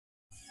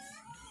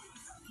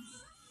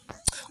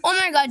Oh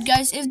my god,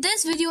 guys, if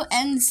this video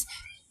ends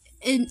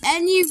in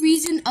any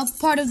reason of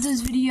part of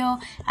this video,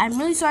 I'm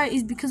really sorry.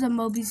 It's because of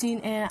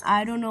Mobizine, and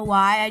I don't know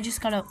why. I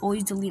just gotta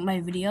always delete my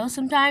videos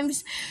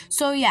sometimes.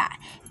 So yeah,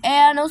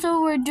 and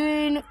also we're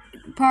doing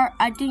part.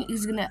 I think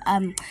is gonna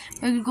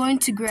we're going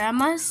to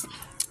grandma's,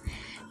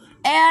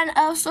 and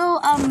also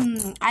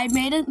I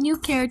made a new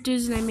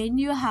characters and I made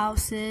new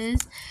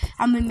houses.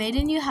 I made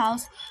a new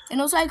house,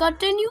 and also I got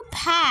the new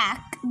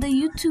pack, the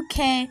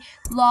U2K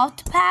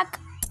loft pack.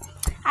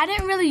 I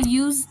didn't really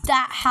use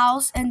that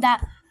house and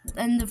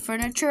the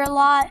furniture a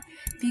lot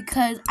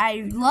because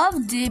I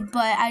loved it,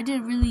 but I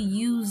didn't really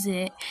use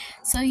it.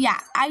 So yeah,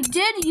 I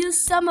did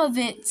use some of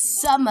it,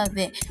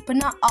 but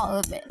not all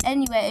of it.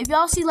 Anyway, if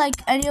y'all see like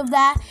any of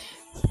that,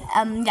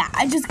 yeah,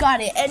 I just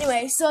got it.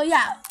 Anyway, so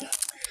yeah,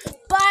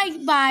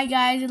 bye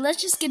guys. Let's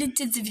just get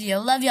into the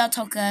video. Love y'all,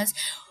 Tokas.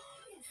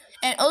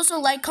 And also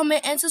like,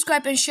 comment, and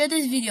subscribe, and share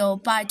this video.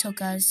 Bye,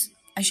 Tokas.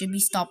 I should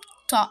stop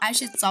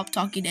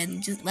talking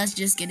and let's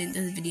just get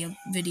into the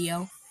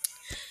video.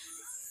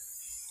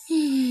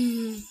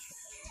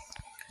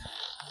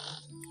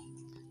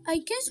 I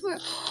guess we're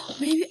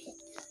maybe.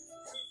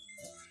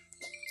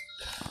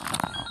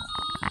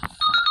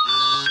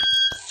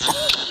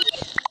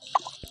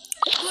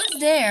 Who's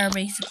there,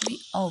 basically?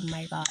 Oh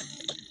my god.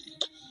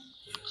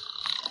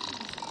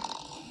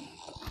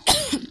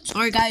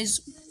 Sorry,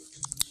 guys.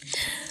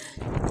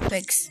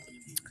 Fix.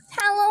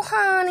 Hello,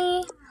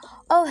 honey.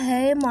 Oh,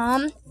 hey,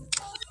 Mom.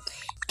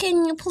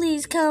 Can you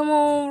please come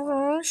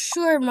over?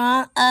 Sure,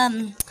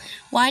 Mom.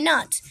 Why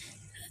not?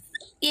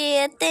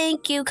 Yeah,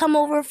 thank you. Come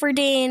over for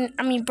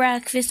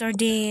breakfast or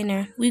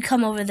dinner. We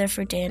come over there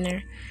for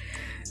dinner.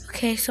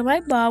 Okay, so my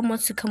mom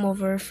wants to come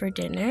over for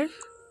dinner.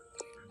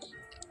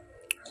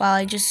 While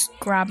I just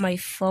grab my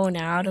phone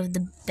out of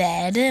the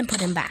bed and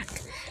put him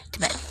back to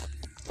bed.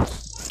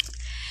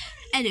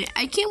 Anyway,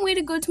 I can't wait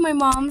to go to my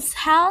mom's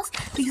house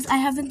because I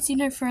haven't seen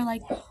her for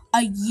like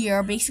a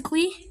year,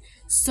 basically.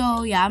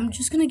 So yeah, I'm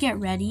just gonna get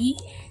ready.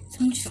 So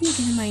I'm just gonna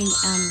get in my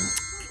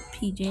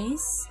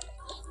PJs.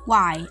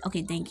 Why?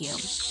 Okay, thank you.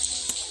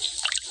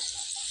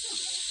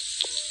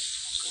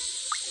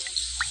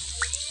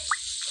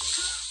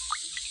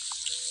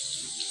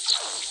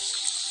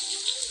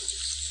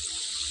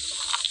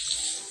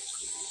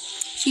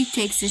 She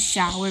takes a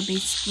shower,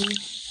 basically.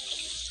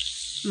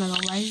 Oh my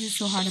god, why is it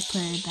so hard to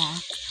put it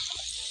back?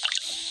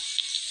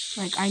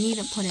 Like, I need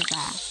to put it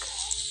back.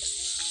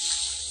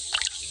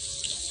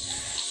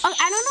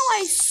 I don't know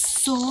why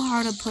it's so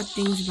hard to put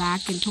things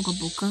back in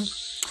Tokaboka.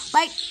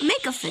 Like,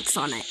 make a fix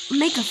on it.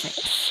 Make a fix.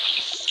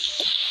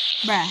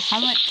 Bruh, how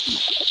about...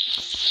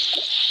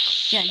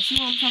 Yeah, you see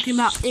what I'm talking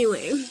about?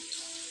 Anyway.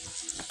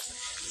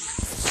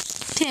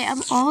 Okay,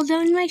 I'm all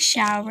done with my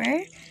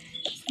shower.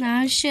 Now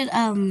I should,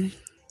 I'm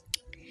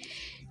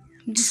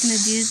just gonna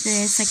do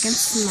this. I can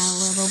smell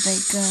a little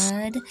bit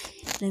good.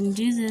 Then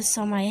do this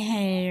on my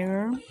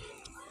hair.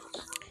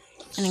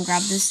 And then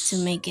grab this to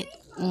make it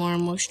more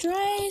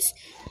moisturized.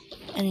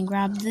 And then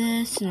grab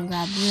this, and then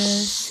grab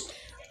this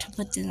to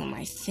put this on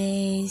my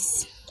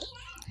face.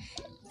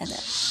 And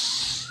then,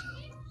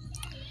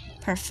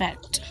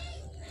 perfect.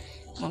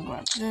 I'm gonna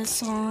grab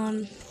this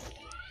on.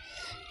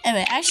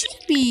 Anyway, I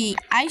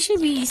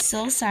should be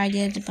so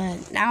excited,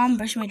 but now I'm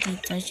brushing my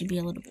teeth, so I should be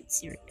a little bit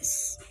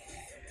serious.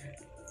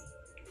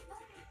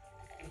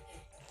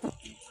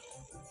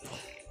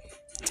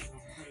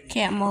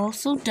 Okay, I'm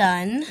also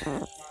done.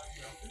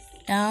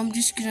 Now I'm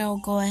just gonna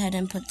go ahead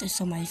and put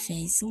this on my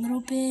face a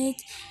little bit,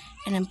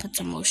 and then put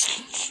some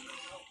lotion.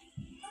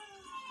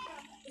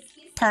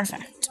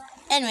 Perfect.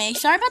 Anyway,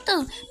 sorry about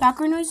the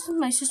background noises.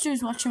 My sister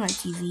is watching my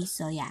TV,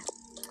 so yeah.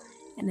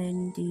 And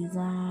then do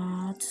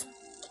that.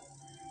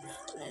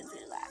 And do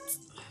that.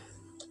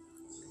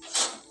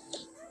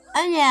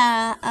 And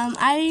yeah,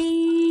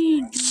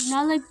 I do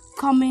not like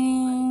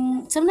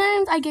comments.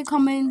 Sometimes I get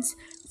comments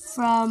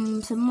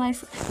from some of my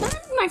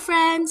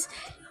friends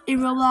in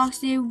Roblox.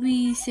 They will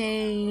be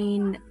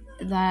saying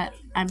that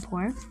I'm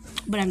poor,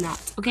 but I'm not.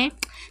 Okay,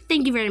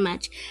 thank you very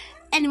much.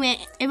 Anyway,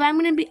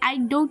 I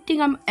don't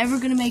think I'm ever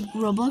gonna make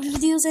Roblox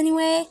videos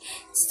anyway.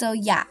 So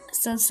yeah,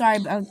 so sorry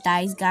about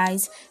that,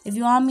 guys. If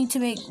you want me to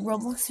make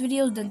Roblox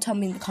videos, then tell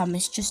me in the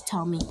comments. Just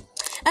tell me.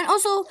 And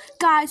also,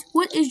 guys,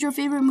 what is your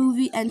favorite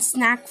movie and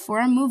snack for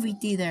a movie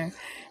theater?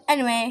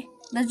 Anyway,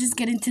 let's just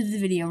get into the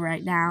video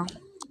right now.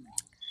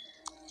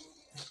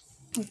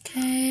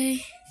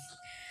 Okay,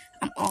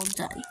 I'm all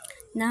done.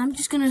 Now I'm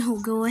just gonna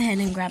go ahead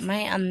and grab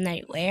my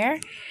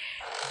nightwear.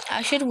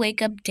 I should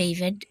wake up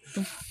David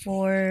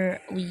before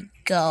we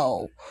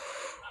go.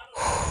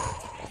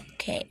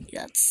 Okay,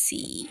 let's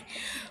see.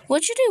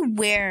 What should I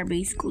wear,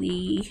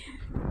 basically?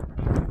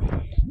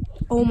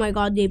 Oh my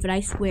god, David, I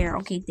swear.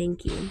 Okay,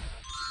 thank you.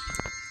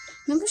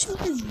 Maybe I should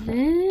wear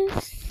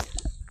this.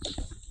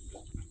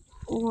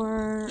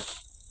 Or...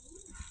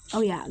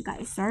 Oh yeah,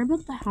 guys, sorry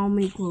about how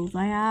many clothes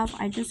I have.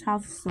 I just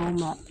have so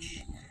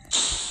much.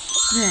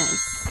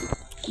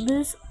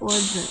 This or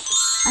this.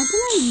 I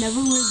think I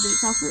never wear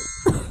this outfit.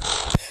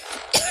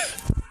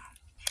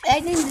 I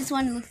think think this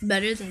one looks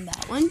better than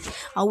that one.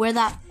 I'll wear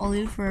that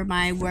only for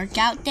my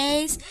workout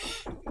days.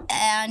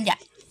 And yeah.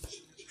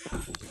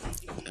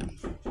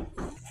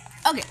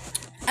 Okay.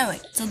 Anyway,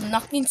 so the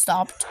knocking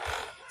stopped.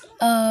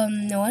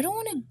 No, I don't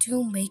want to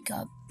do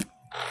makeup.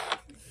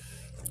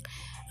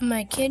 I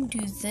might can do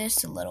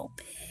this a little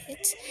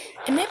bit.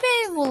 And maybe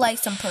I will like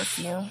some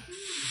perfume.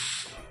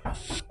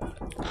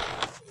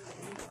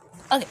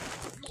 Okay.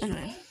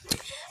 Anyway.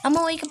 I'm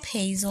gonna wake up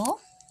Hazel.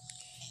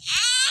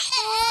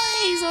 Oh,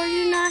 Hazel,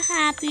 you're not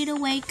happy to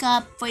wake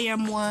up for your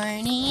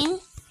morning?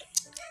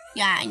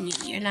 Yeah, I knew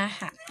you're not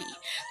happy.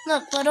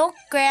 Look, little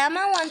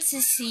grandma wants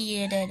to see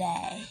you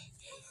today.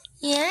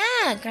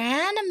 Yeah,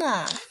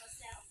 grandma.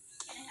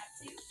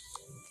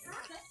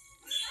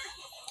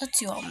 Let's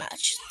see all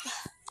match.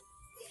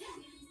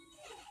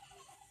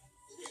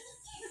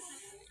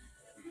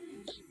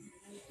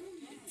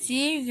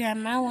 See,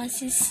 grandma wants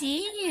to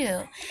see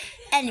you.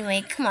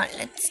 Anyway, come on,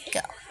 let's go.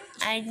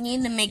 I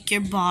need to make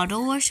your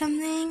bottle or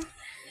something.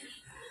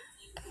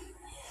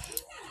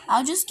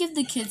 I'll just give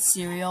the kids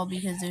cereal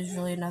because there's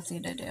really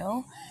nothing to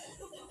do.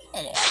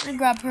 And I'm gonna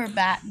grab her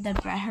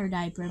her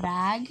diaper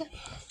bag.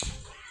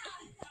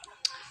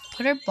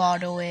 Put her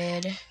bottle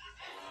in.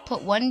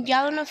 Put 1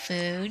 gallon of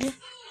food.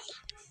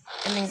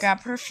 And then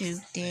grab her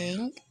food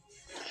thing.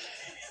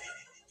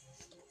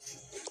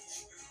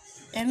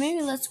 And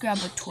maybe let's grab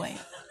a toy.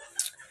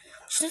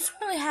 She doesn't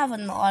really have a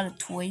lot of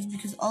toys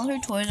because all her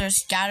toys are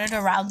scattered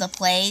around the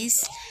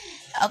place.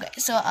 Okay,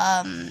 so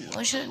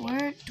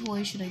where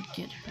toys should I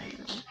get her?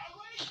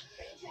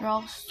 They're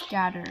all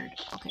scattered.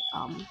 Okay,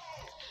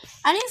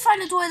 I need to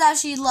find a toy that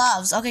she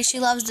loves. Okay, she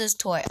loves this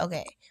toy.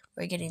 Okay,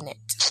 we're getting it.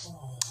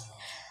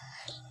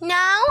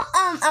 Now,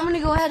 I'm gonna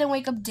go ahead and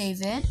wake up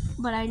David,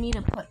 but I need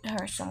to put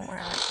her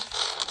somewhere.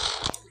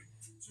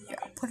 Here,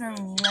 I'll put her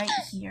right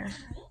here.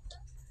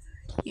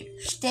 Here,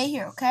 stay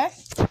here, okay?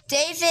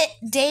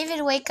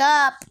 David, wake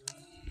up.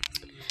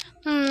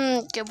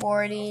 Good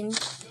morning.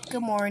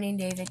 Good morning,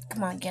 David.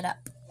 Come on, get up.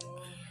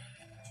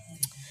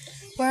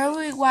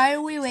 Why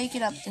are we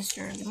waking up this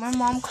early? My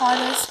mom called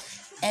us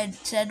and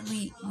said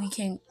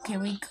can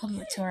we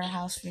come to our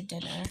house for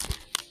dinner?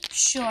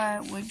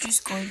 Sure, we're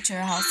just going to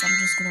our house. I'm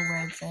just gonna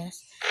wear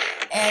this.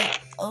 And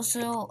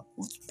also,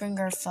 let's bring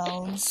our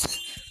phones.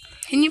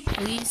 Can you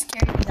please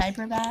carry the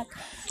diaper bag?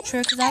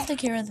 Sure, because I have to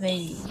carry the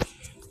baby.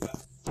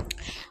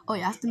 Oh,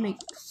 you have to make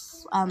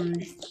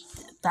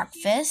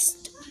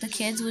breakfast. The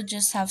kids would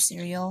just have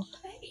cereal,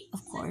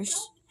 of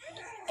course.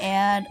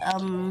 And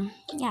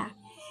yeah.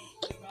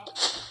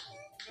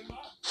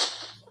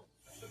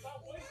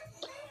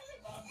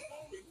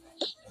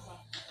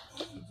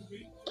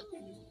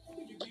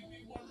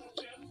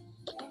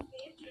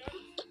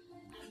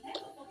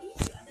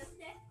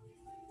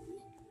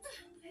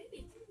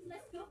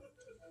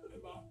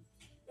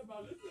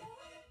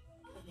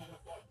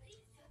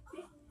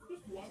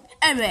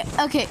 Anyway,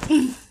 okay.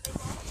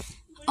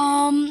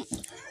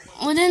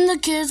 Wouldn't the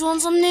kids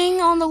want something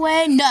on the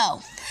way?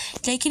 No.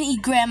 They can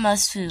eat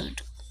grandma's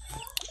food.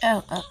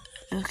 Oh,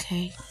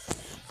 okay.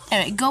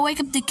 Anyway, go wake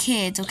up the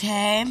kids,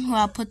 okay? Well,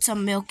 I'll put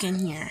some milk in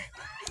here.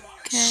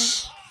 Okay?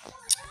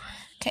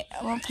 Okay,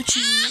 I'm gonna put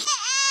you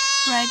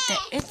right there.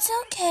 It's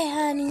okay,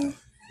 honey.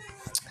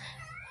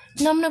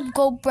 Now I'm gonna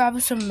go grab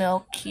some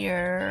milk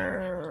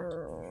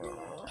here.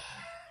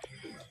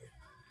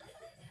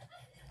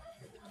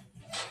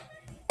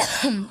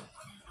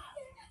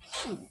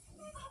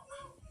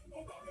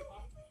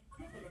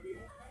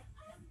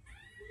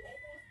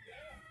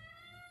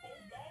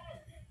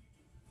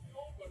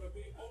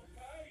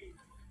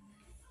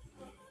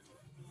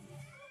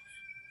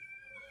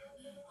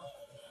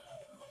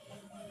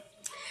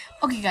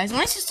 Okay, guys,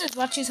 my sister's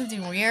watching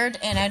something weird,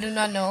 and I do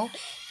not know.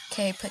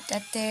 Okay, put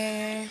that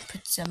there.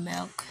 Put some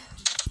milk.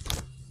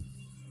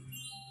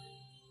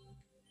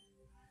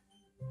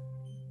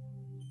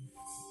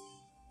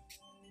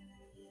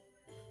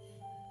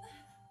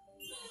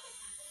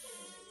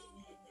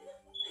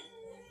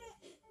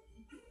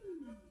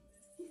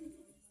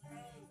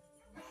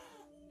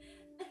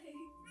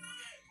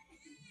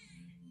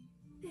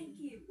 Thank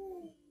you.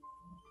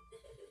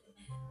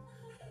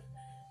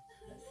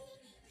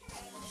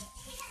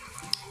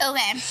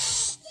 Okay.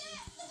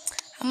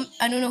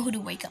 I don't know who to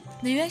wake up.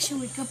 Maybe I should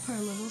wake up her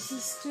little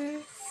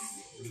sister.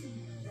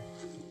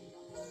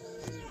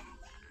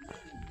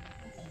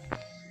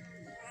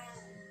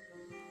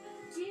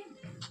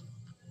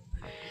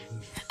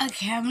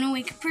 Okay, I'm gonna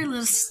wake up her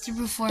little sister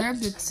before her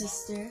big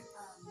sister.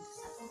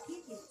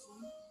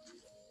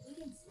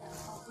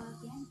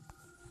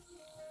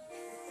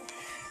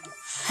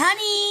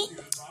 Honey!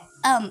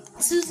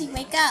 Susie,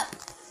 wake up.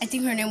 I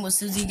think her name was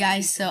Susie,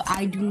 guys, so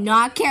I do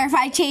not care if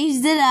I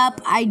changed it up.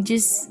 I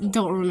just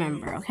don't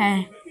remember,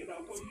 okay?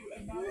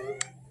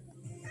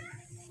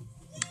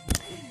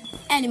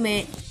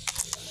 Anyway,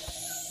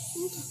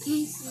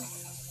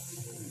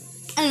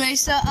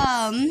 so,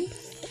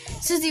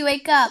 Susie,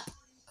 wake up.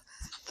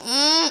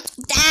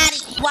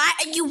 Daddy, why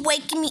are you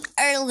waking me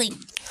early?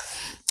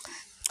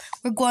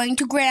 We're going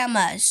to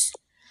Grandma's.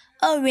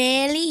 Oh,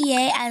 really?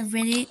 Yeah, I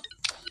really...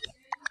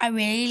 I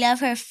really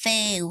love her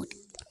food.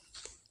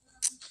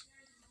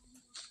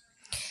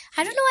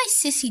 I don't know why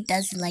Sissy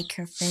doesn't like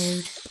her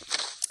food.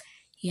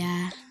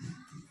 Yeah.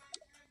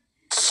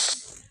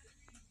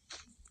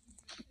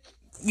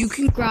 You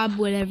can grab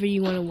whatever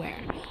you want to wear.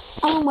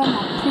 I want to wear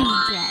my pretty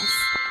dress.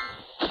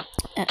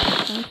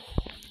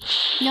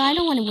 No, I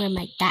don't want to wear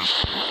my that.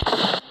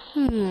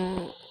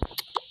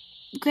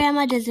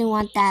 Grandma doesn't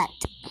want that.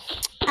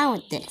 I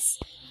want this.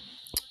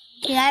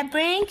 Can I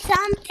bring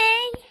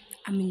something?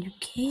 I mean, you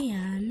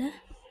can.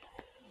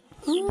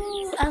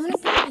 Ooh, I'm gonna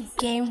bring a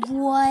Game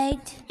Void.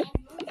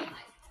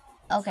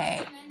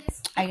 Okay,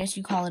 I guess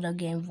you call it a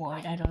Game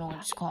Void. I don't know what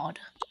it's called.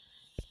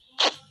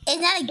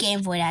 It's not a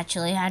Game Void,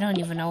 actually. I don't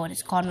even know what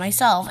it's called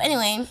myself.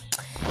 Anyway.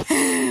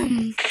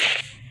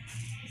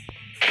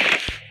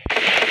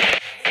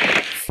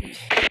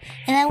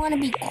 And I want to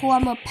be cool.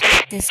 I'm gonna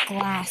pack this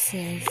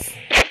glasses.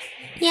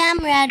 Yeah,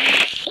 I'm ready.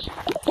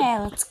 Okay,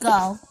 let's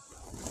go.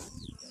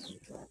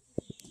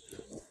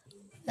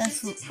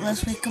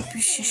 Let's wake up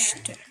your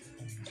sister.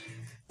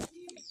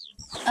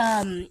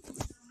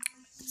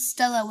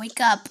 Stella, wake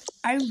up.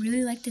 I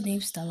really like the name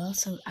Stella,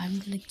 so I'm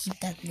gonna keep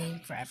that name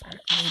forever,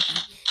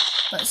 maybe.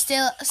 But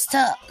Stella,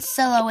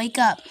 wake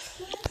up.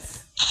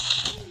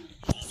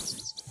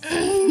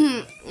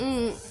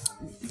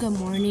 Good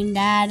morning,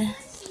 Dad.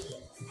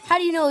 How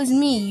do you know it was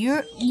me?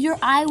 Your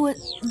eyes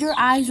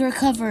were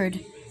covered.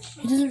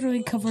 It doesn't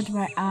really cover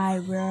my eye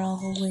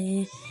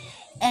really.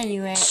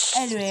 Anyway,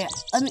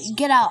 let me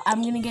get out.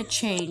 I'm gonna get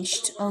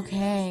changed.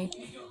 Okay,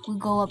 we'll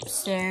go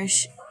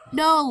upstairs.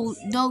 No,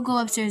 don't go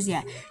upstairs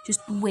yet.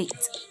 Just wait.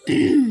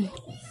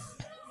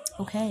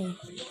 Okay.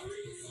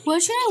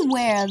 What should I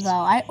wear though?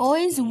 I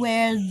always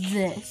wear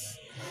this,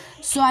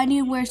 so I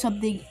need to wear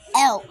something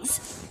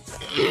else.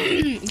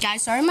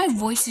 Guys, sorry my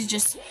voice is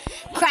just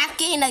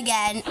cracking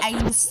again.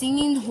 I'm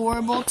singing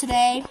horrible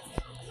today,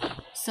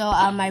 so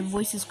my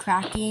voice is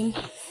cracking.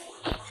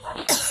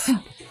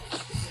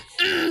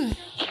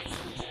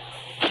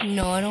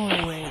 No, I don't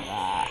want to wear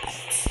that.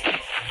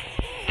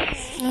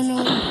 I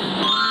know.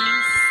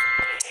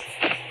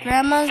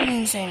 Grandma's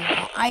been saying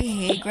no. I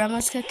hate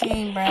Grandma's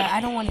cooking, bruh.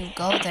 I don't want to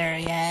go there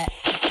yet.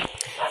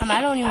 I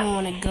don't even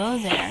want to go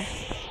there.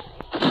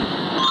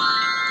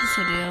 Yes,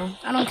 I do.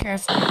 I don't care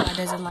if Grandma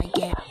doesn't like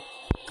it.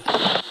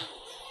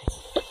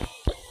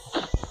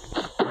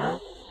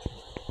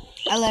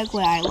 I like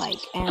what I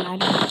like, and I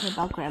don't care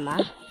about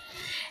Grandma.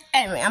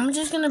 Anyway, I'm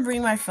just gonna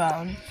bring my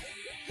phone.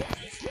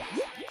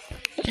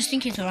 Just in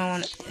case if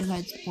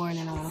it's boring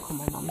and I want to call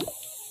my mom.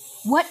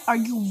 What are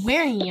you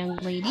wearing, young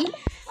lady?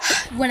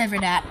 Whatever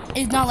that.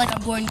 It's not like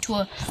I'm going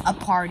to a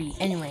party.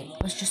 Anyway,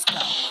 let's just go.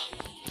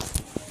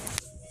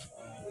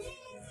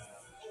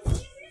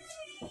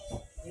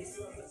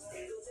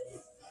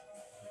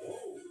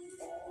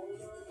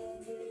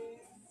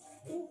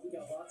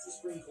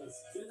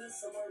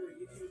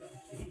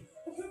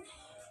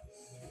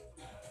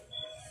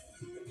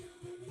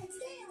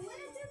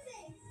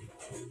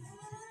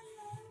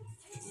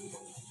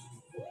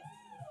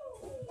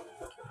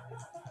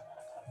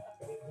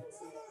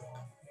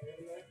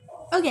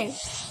 Okay.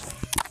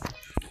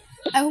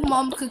 I hope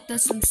Mom cooked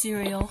us some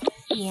cereal.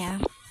 Yeah.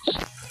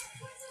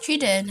 She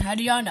did. How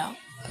do y'all know?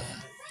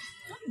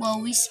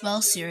 Well, we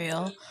smell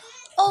cereal.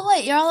 Oh,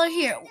 wait. Y'all are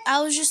here.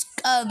 I was just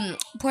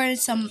pouring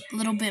some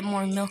little bit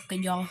more milk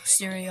in y'all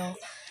cereal.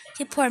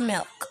 Okay, pour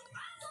milk.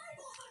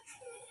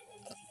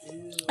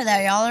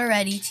 There, y'all are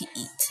ready to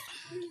eat.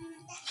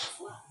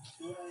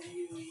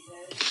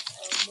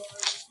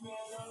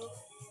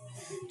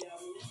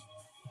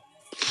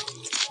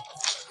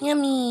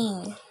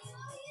 Yummy.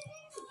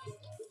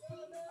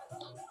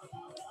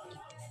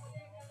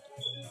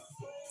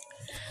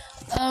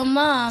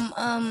 Mom,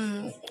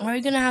 are we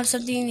gonna have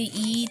something to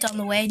eat on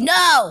the way?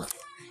 No!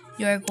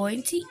 You're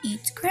going to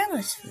eat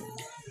Grandma's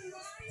food.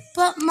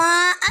 But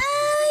Mom,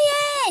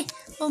 yay!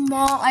 But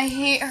Mom, I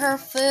hate her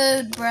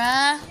food,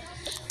 bruh.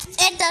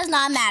 It does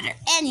not matter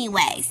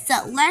anyway,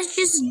 so let's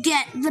just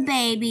get the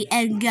baby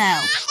and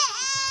go.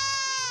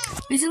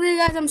 Basically,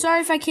 guys, I'm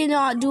sorry if I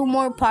cannot do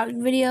more park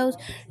videos.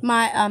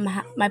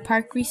 My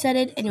park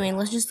resetted. Anyway,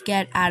 let's just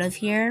get out of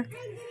here.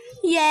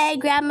 Yay,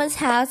 Grandma's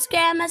house,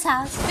 Grandma's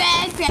house,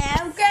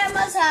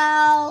 Grandma's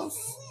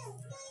house.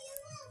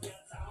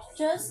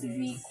 Just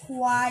be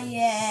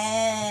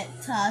quiet.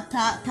 Ta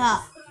ta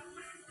ta.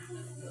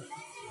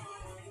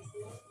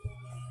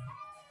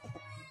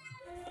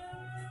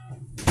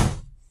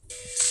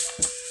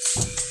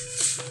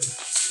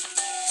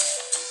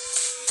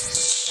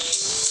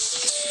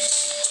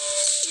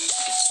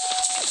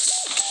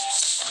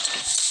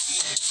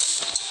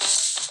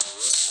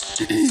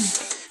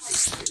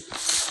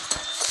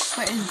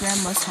 Where is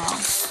Grandma's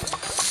house?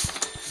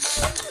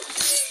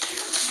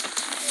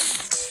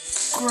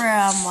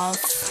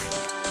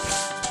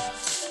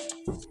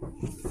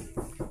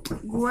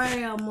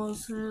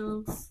 Grandma's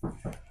house.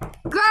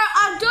 Girl,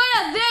 I'm doing a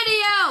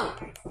video!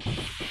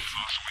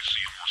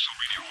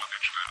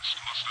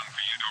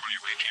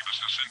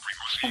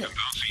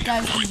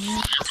 Guys,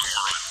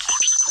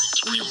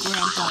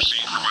 Grandpa.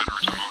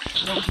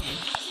 Okay.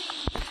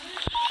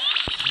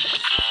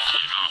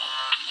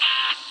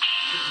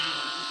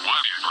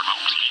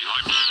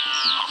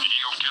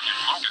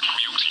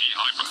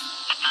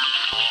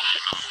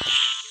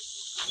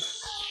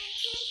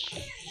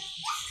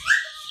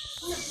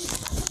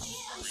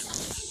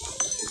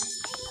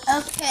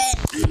 Okay.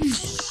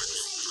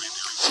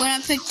 When I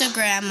pick the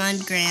grandma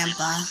and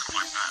grandpa.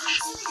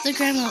 The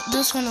grandma,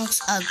 this one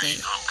looks ugly.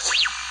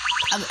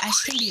 I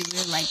shouldn't be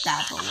rude like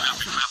that, but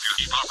whatever.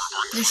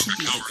 This should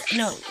be the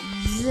grandma. No,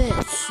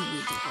 this should be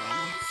the grandma.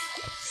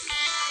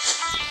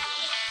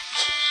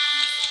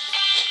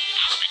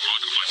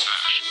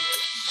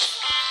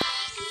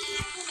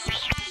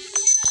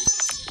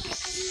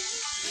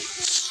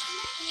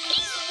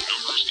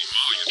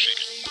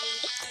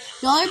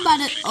 Y'all are about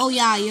to, oh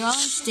yeah, you're all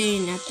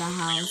staying at the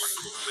house.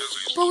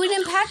 But we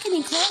didn't pack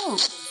any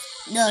clothes.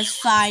 No, it's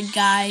fine,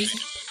 guys.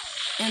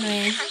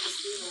 Anyway.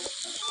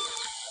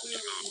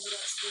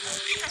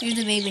 Here's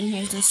the baby and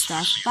here's the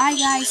stuff. Bye,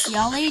 guys. See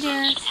y'all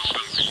later.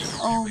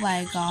 Oh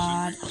my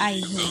god. I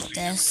hate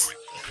this.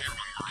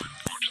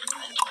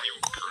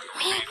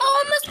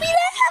 Oh, it must be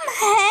them.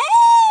 Hey!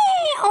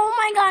 Oh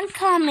my god.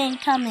 Come in.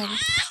 Come in.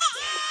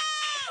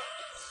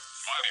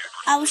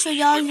 I will show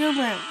y'all your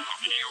room.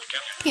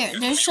 Here,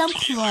 there's some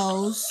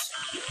clothes.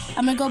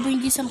 I'm gonna go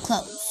bring you some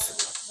clothes.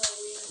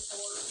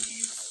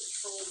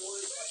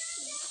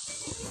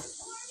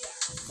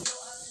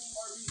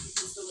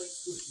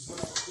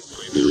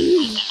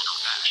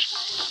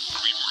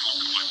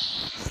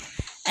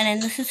 And then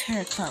this is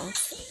her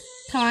clothes.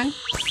 Come on.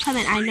 Come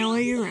in. I know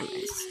where your room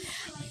is.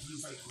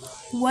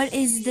 What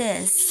is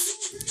this?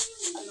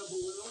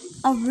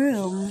 A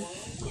room.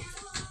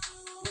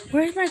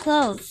 Where's my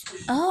clothes?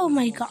 Oh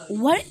my god.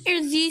 What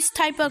are these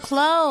type of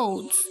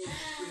clothes?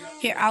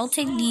 Here, I'll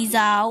take these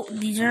out.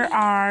 These are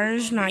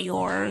ours, not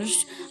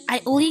yours.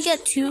 I only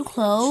get 2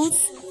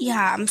 clothes.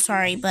 Yeah, I'm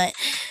sorry, but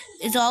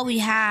it's all we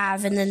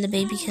have. And then the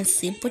baby can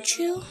sleep with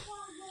you?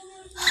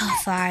 Oh,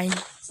 fine.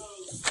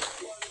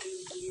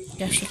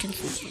 Yeah, she can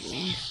sleep with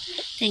me.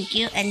 Thank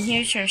you. And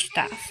here's her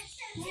stuff.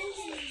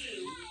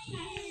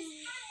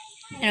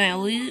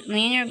 Anyway,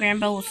 me and your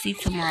grandpa will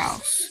sleep somewhere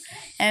else.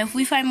 And if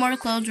we find more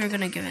clothes, we're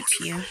gonna give it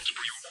to you.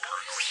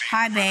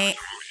 Hi, babe.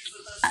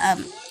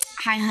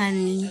 Hi,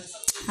 honey.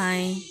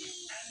 Hi.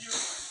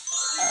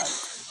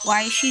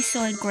 Why is she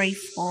so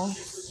ungrateful?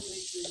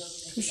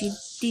 Because she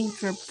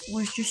thinks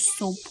we're just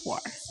so poor.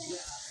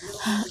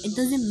 It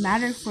doesn't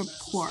matter if we're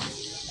poor.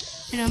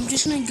 And I'm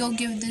just gonna go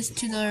give this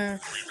to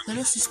their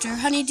little sister.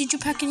 Honey, did you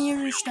pack any of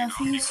your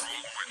stuffies?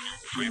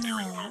 No.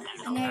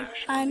 And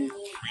I'm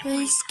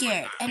really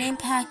scared. I didn't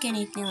pack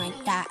anything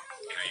like that.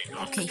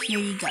 Okay, here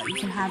you go. You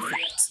can have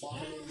that.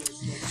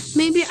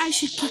 Maybe I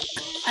could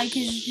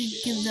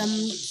give them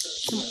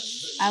some.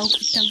 I'll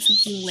cook them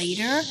something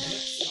later,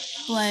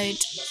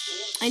 but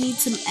I need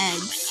some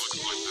eggs.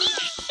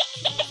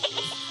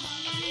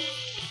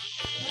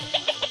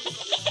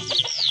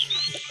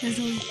 There's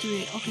only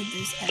 3. Okay,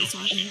 there's eggs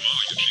over here.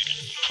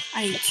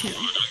 I need 2.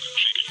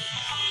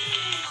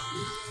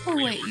 Oh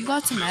wait, you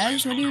got some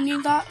eggs? What do you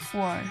need that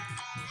for?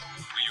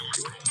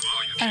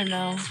 I don't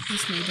know.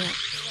 Just need it.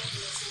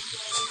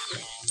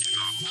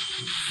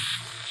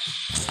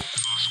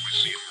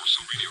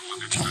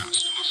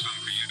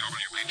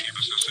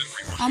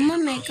 I'm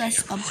gonna make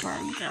us a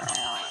burger.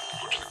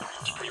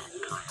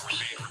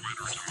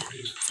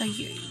 So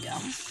here you go.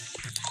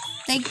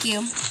 Thank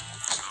you.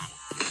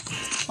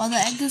 While the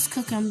egg is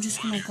cooking, I'm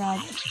just gonna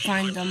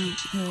find them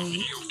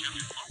plate.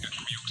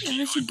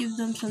 Maybe I should give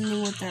them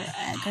something with their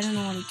egg. I don't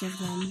know what to give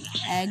them.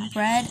 Egg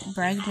bread?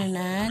 Bread and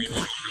egg?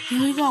 We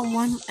only got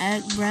 1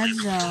 egg bread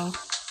though.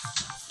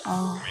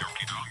 Oh.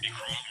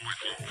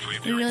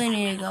 We really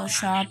need to go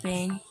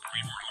shopping.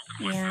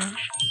 Yeah.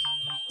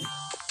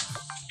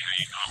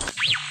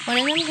 One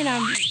of them can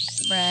have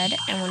bread,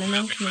 and one of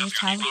them can just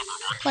have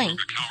plain.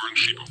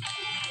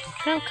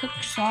 Can I cook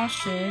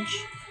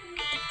sausage?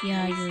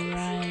 Yeah, you're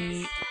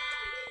right.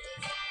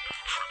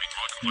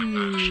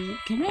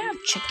 Can we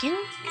have chicken?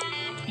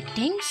 I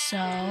think so.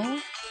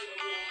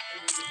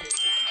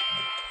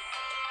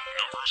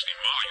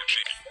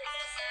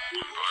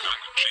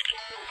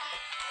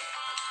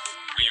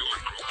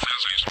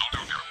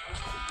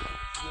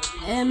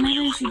 And maybe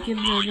we should give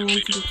the other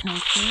one to the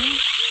toaster.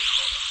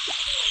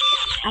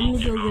 I'm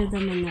gonna go give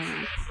them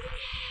another.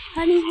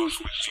 Honey, here's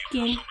the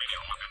chicken.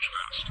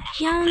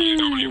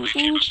 Yum,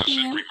 thank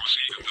you.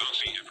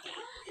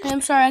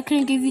 I'm sorry, I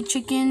couldn't give you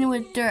chicken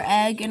with their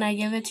egg, and I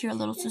gave it to your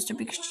little sister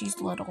because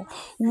she's little.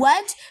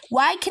 What?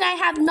 Why can I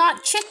have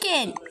not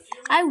chicken?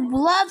 I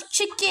love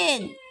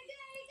chicken.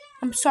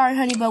 I'm sorry,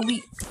 honey, but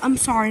I'm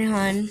sorry,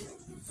 hon.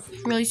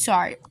 Really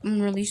sorry.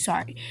 I'm really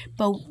sorry.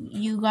 But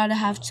you gotta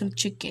have some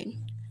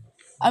chicken.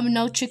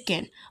 No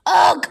chicken.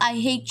 Ugh, I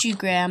hate you,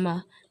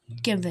 Grandma.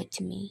 Give it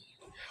to me.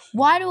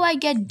 Why do I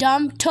get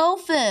dumb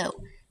tofu?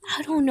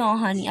 I don't know,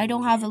 honey. I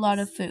don't have a lot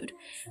of food.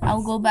 I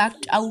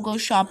will go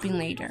shopping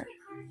later.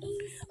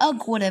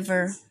 Ugh,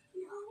 whatever.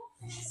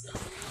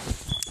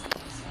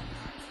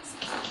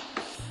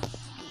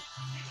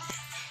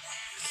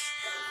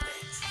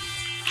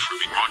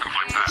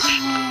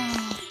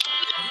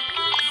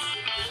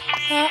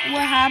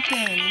 What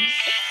happened?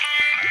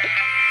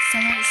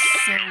 Someone's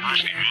so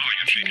weird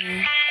to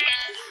me.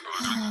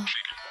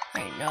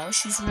 I know,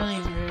 she's really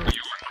rude.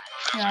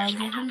 Yeah, I'll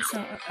give her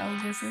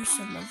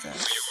some of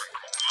this.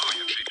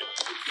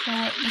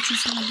 But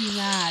she's gonna be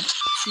mad.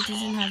 She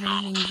doesn't have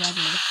anything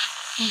better.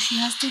 Well, she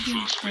has to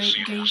get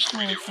grateful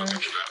for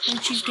when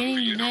she's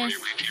getting this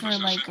for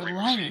like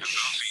lunch.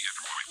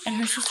 And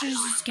her sister's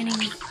just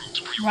getting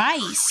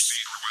rice.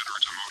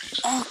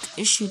 Oh,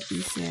 it should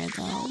be fair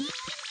though.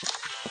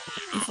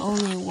 If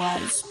only it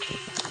was.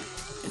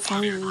 If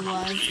only it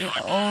was. If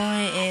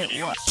only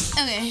it was.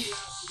 Okay.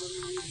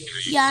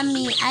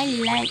 Yummy. I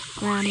like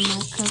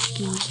grandma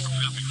cooking.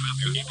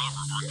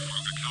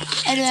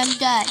 And I'm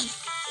done.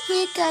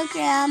 Here you go,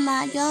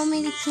 Grandma. You want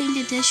me to clean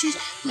the dishes?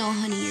 No,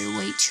 honey, you're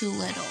way too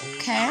little,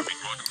 okay?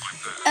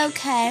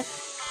 Okay.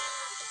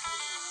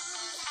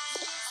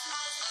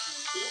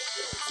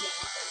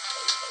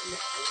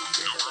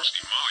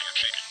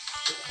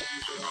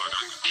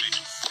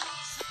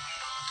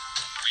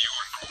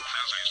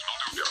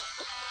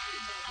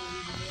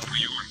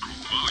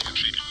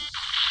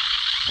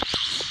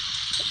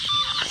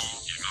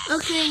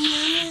 Okay, now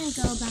I'm gonna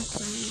go back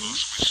to me.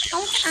 I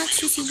want to ask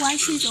Sissy why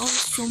she's always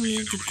so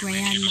mean to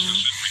Grandma.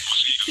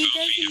 She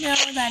doesn't know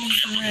that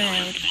it's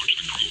rude.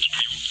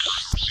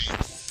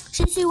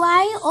 Sissy, why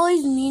are you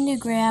always mean to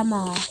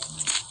Grandma?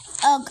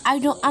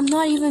 I'm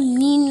not even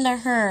mean to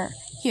her.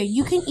 Here,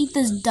 you can eat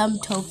this dumb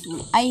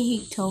tofu. I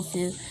hate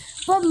tofu.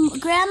 But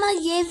Grandma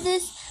gave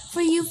this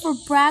for you for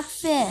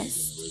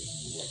breakfast.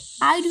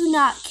 I do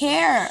not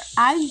care.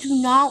 I do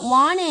not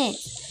want it.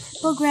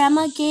 But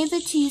Grandma gave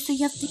it to you, so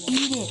you have to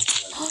eat it.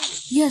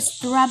 Yes,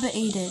 the rabbit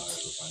ate it.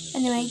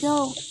 Anyway,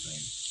 go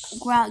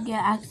out,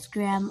 ask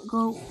Grandma.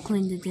 Go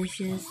clean the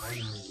dishes.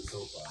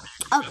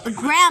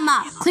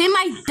 Grandma, clean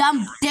my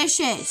dumb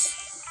dishes.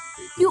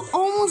 You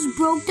almost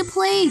broke the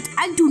plate.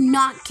 I do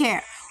not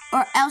care,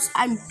 or else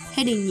I'm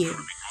hitting you.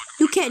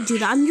 You can't do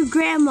that. I'm your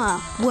grandma.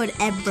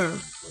 Whatever.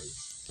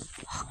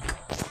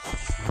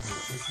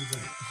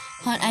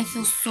 Hon, I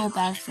feel so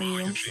bad for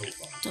you.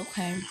 It's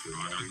okay.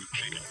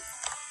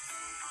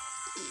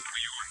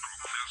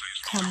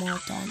 I'm all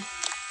done.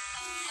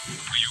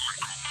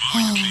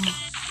 Oh,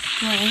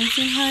 you want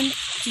anything, hon?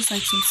 Just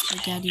like some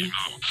spaghetti.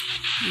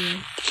 Yeah.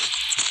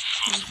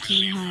 Thank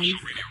you, hon.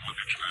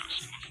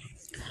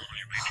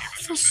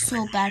 I feel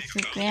so bad for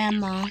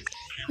Grandma.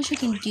 Wish I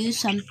can do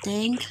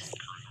something.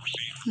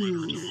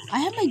 I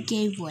have my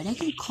game wood. I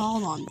can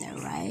call on there,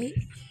 right?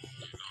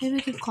 Maybe I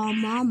can call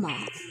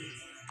Mama.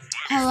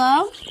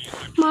 Hello?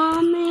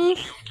 Mommy?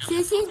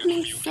 Sissy's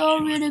being so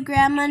rude to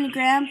Grandma and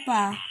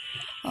Grandpa.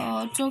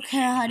 Oh, it's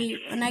okay, honey.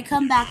 When I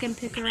come back and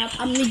pick her up,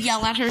 I'm gonna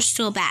yell at her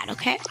so bad,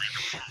 okay?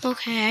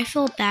 Okay, I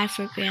feel bad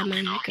for Grandma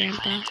and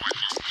Grandpa.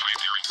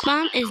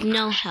 Mom is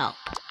no help.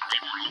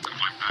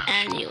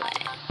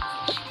 Anyway,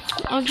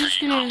 I'm just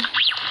gonna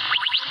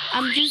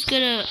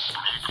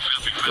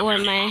wear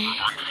my,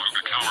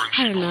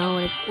 I don't know,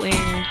 like wear this.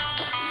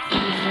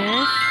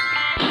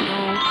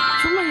 No,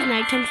 it's almost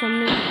nighttime, so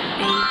I'm gonna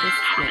bang this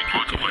with my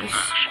pajamas.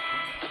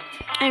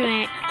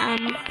 Anyway,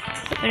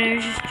 better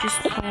just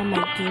play on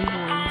my Game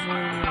Boy.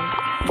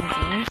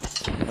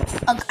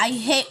 I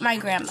hate my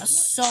grandma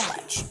so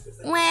much.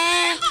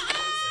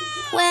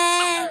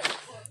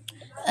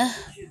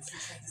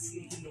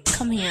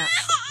 Come here.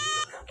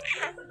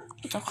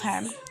 It's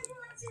okay.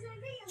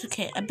 It's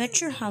okay. I bet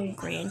you're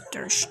hungry and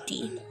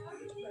thirsty.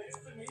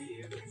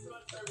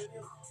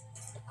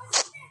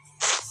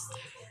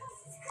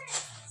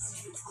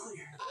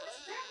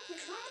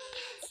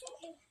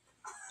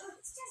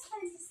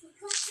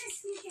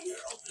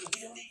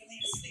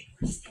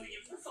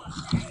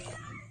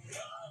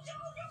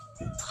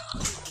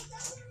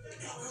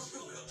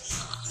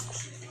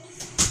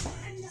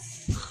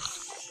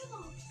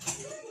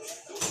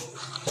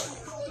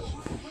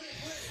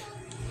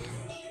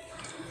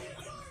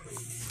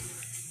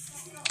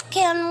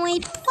 Can we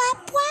play?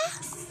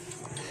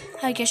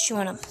 I guess you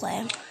want to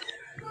play.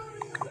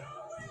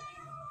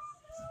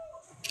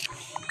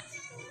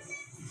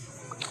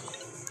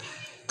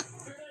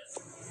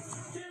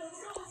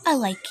 I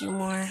like you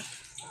more.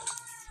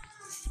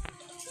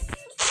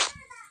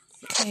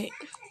 Okay,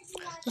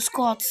 let's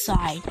go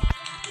outside.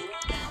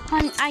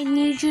 Honey, I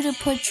need you to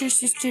put your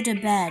sister to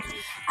bed.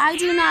 I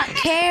do not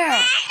care.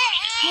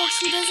 Well,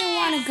 she doesn't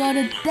want to go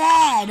to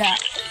bed.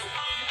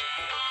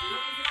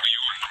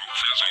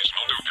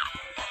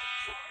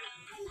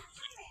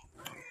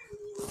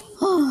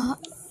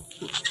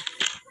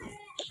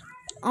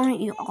 I'm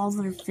gonna eat all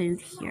their food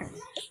here.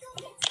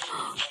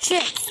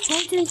 Chips!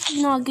 Why didn't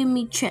she not give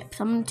me chips?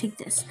 I'm gonna take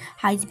this.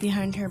 Hides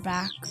behind her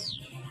back.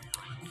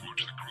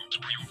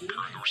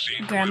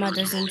 Grandma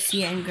doesn't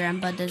see it and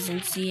Grandpa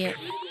doesn't see it.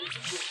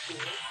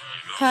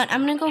 Hon,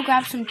 I'm gonna go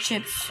grab some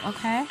chips,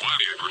 okay?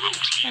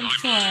 I'm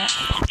sure.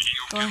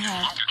 Go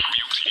ahead.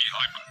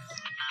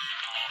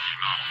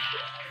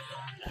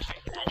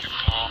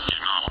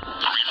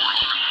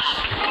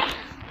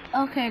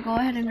 Okay, go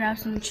ahead and grab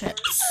some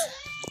chips.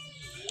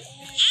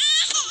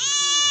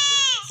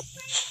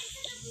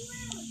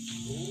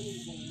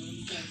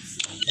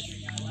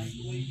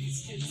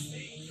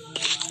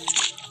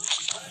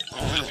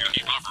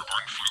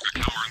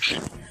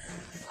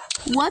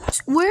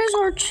 What? Where's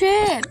our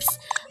chips?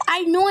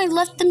 I know I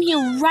left them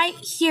here, right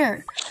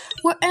here.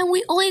 And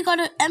we only got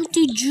an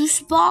empty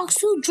juice box.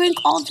 Who drank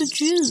all the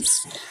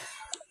juice?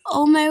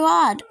 Oh my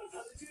god.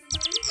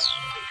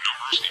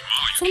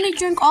 Somebody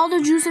drank all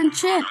the juice and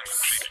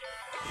chips.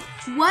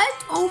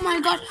 What? Oh my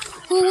god.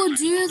 Who would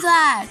do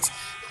that?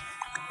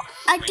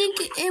 I think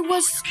it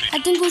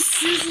was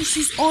Susie.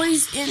 She's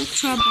always in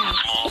trouble.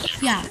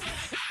 Yeah.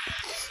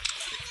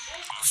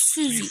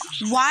 Susie,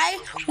 why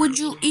would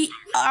you eat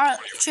our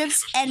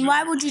chips and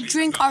why would you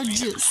drink our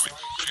juice?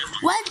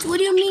 What? What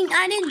do you mean?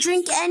 I didn't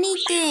drink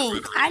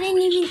anything. I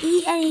didn't even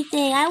eat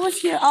anything. I was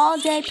here all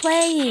day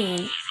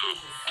playing.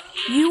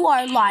 You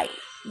are lying.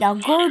 Now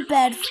go to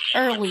bed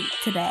early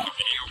today.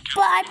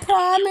 But I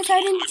promise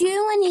I didn't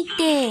do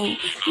anything.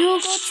 You will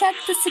go check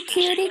the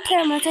security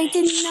cameras. I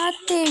did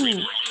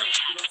nothing.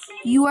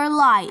 You are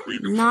lying.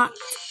 Not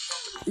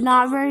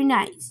very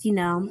nice, you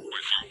know.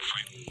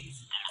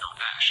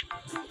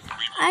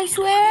 I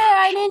swear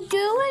I didn't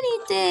do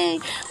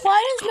anything.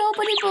 Why does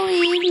nobody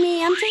believe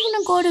me? I'm just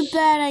gonna go to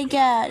bed, I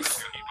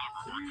guess.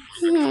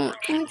 Let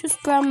me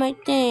just grab my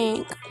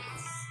thing.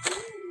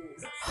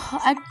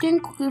 I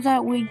think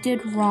that we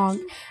did wrong.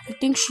 I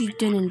think she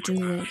didn't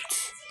do it.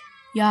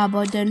 Yeah,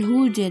 but then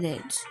who did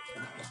it?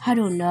 I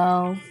don't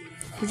know.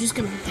 We're just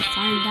gonna have to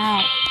find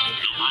out.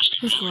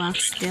 Let's go ask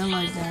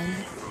Stella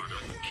then.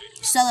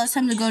 Stella, it's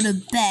time to go to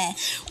bed.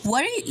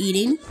 What are you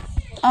eating?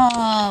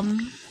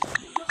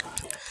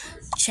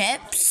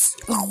 Chips?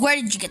 Where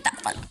did you get that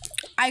from?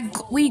 I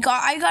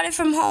got it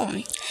from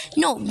home.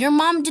 No, your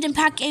mom didn't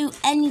pack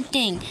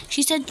anything.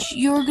 She said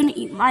you were gonna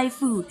eat my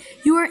food.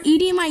 You were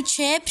eating my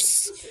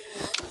chips?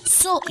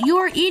 So you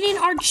were eating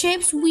our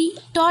chips? We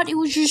thought it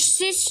was your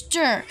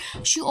sister.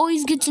 She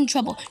always gets in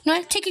trouble.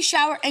 Now take a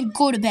shower and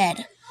go to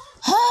bed.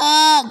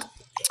 Hug!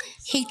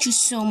 Hate you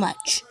so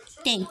much.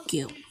 Thank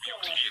you.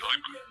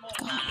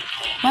 God.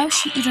 Why would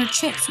she eat our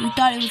chips? We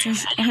thought it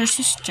was her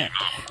sister.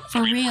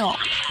 For real.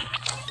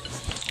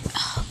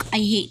 I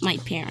hate my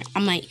parents.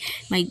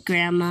 My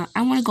grandma.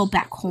 I want to go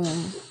back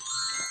home.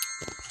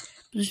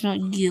 There's no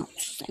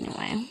use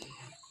anyway.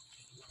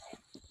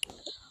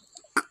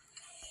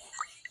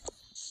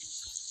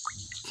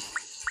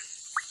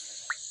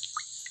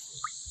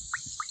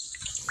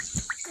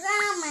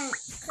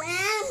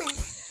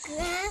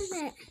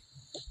 Grandma.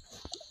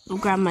 I'll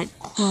grab my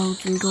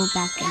clothes and go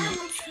back in it.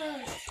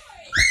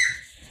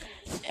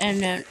 And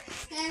then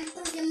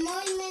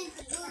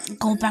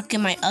go back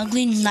in my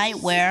ugly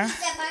nightwear.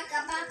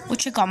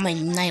 Which I got my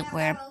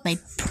nightwear, my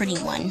pretty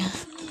one.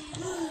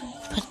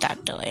 Put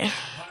that there.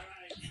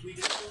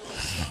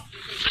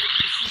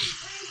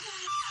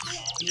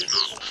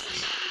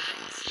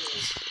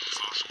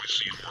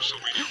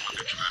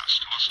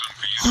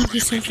 Okay,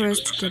 it's time for us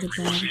to go to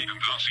bed.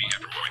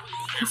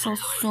 I feel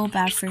so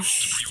bad for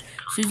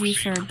Susie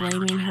for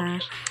blaming her.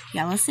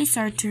 Yeah, let's say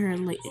sorry to her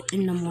late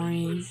in the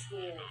morning.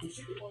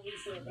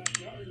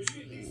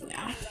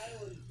 Yeah.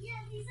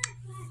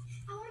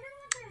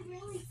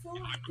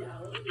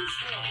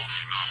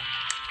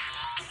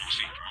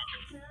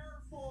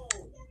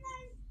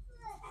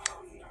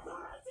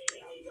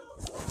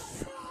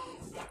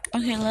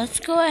 Okay, let's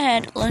go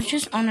ahead. Let's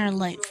just on our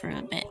light for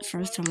a bit,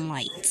 for some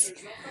lights.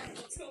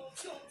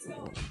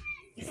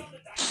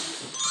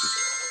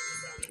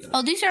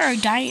 Oh, these are our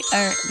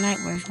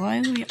nightwears. Why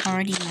are we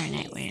already in our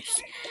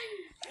nightwears?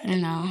 I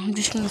don't know. I'm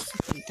just gonna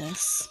sleep with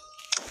this.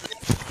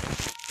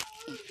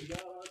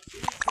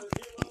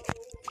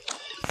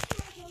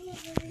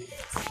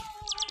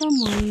 Good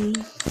morning.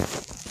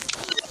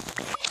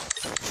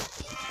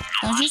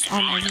 I'll just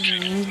on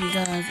everything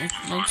because it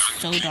looks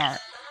so dark.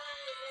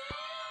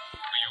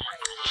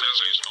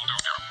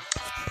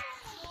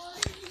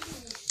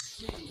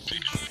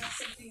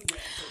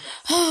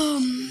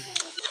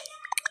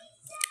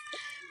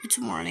 It's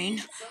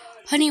morning.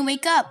 Honey,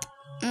 wake up.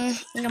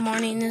 Good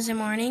morning. Is it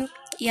morning?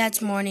 Yeah,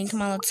 it's morning.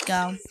 Come on, let's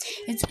go.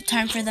 It's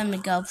time for them to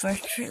go.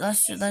 First,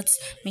 let's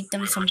make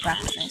them some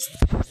breakfast.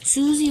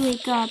 Susie,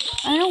 wake up.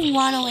 I don't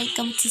want to wake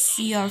up to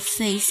see our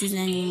faces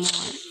anymore.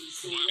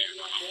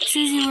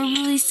 Susie, we're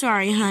really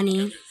sorry,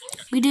 honey.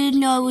 We didn't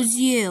know it was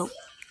you.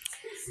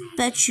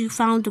 Bet you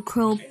found the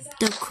crow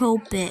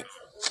bit.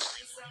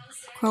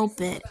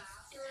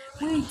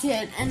 We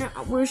did, and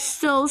we're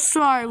so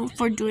sorry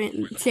for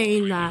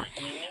saying that.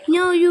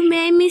 No, you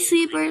made me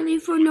sleep early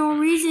for no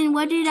reason.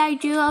 What did I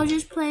do? I'll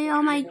just play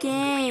on my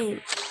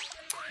game.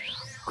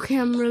 Okay,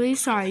 I'm really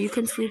sorry. You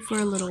can sleep for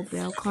a little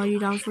bit. I'll call you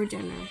down for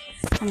dinner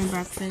and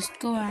breakfast.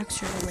 Go ask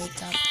her to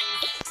wake up.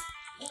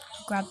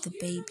 Grab the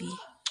baby.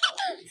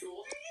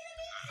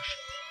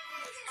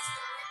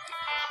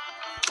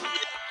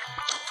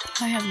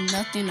 I have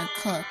nothing to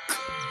cook.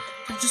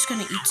 I'm just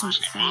gonna eat some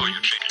corn.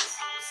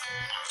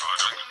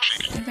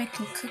 Maybe I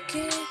can cook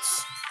it.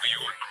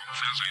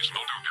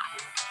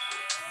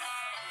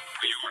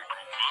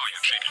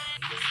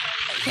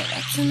 Okay,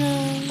 that's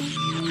enough.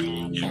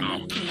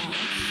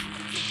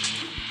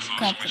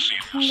 Got the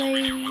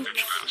plate.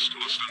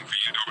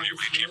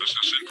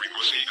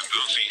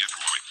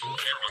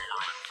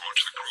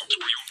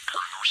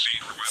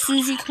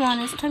 Susie, come on,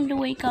 it's time to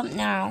wake up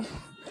now.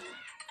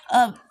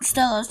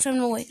 Stella, it's time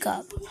to wake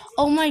up.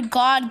 Oh my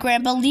God,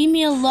 Grandpa, leave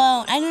me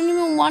alone. I don't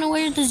even want to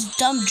wear this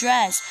dumb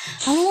dress.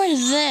 I want to wear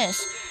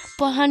this.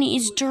 But honey,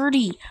 it's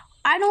dirty.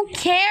 I don't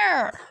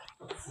care.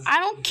 I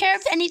don't care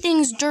if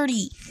anything's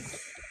dirty.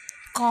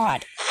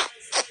 God.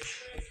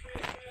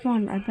 Come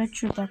on, I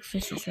bet your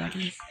breakfast is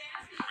ready.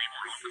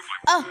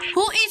 Oh,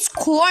 who eats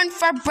corn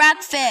for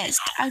breakfast?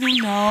 I don't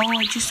know.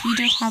 We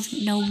don't have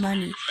no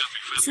money.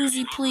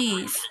 Susie,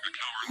 please.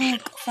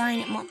 Heck,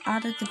 fine, I'm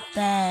out of the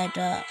bed.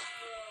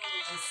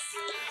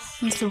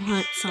 I'm so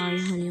sorry,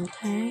 honey,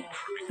 okay?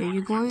 Yeah,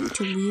 you're going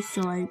to leave,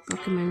 so I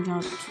recommend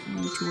you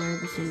to wear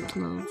the same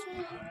clothes.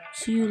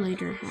 See you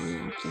later, honey,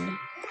 okay?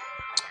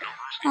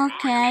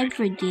 Okay, I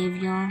forgive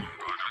you.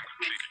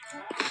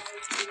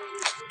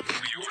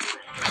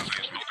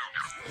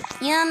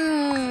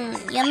 Yum,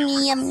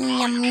 yummy, yummy,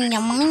 yummy,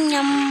 yum,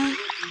 yum.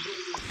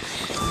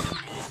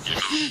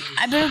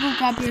 I better go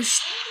grab your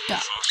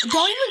stuff.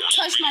 Don't even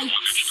touch my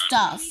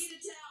stuff.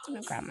 I'm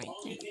gonna grab my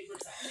thing.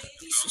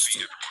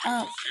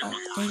 Oh,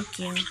 thank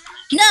you.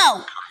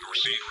 No!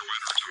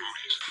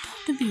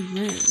 To be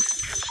rude.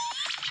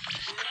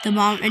 The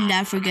mom and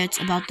dad forgets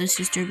about the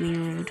sister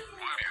being rude.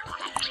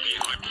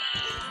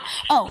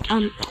 Oh,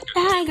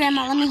 hi,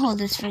 Grandma. Let me hold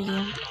this for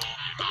you.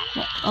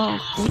 Oh,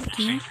 thank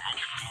you.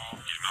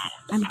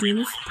 I'm doing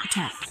this to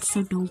protect,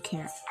 so don't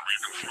care.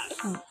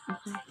 Oh,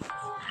 okay.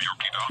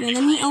 Yeah,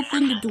 let me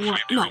open the door.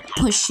 No,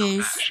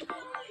 pushes.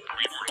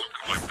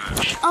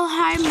 Oh,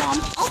 hi, Mom.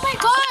 Oh, my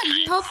God.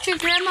 You helped your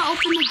grandma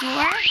open the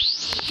door?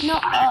 No,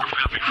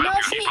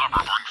 she...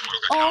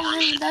 Oh,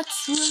 honey,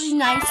 that's really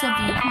nice of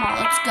you. Come on,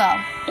 let's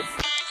go.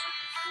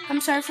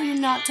 I'm sorry for you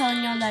not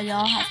telling y'all that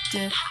y'all have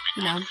to,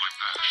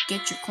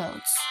 get your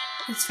clothes.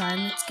 It's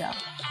fine, let's go.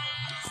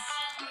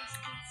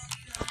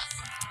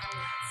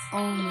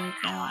 Oh, my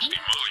God.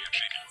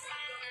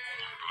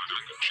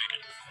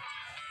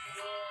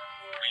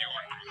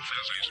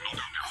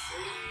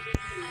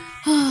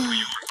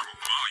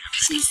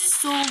 She's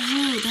so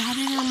rude. How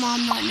did your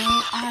mom not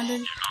know? How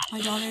did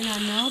my daughter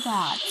not know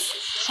that?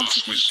 I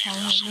should tell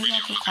her. Maybe I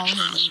could call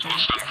her later.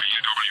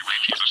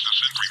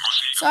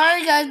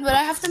 Sorry guys, but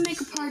I have to make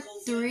a part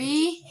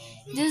 3.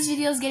 This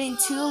video is getting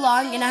too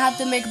long and I have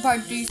to make a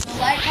part 3. So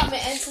like,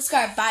 comment, and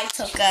subscribe. Bye,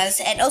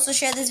 Tokas. And also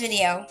share this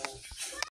video.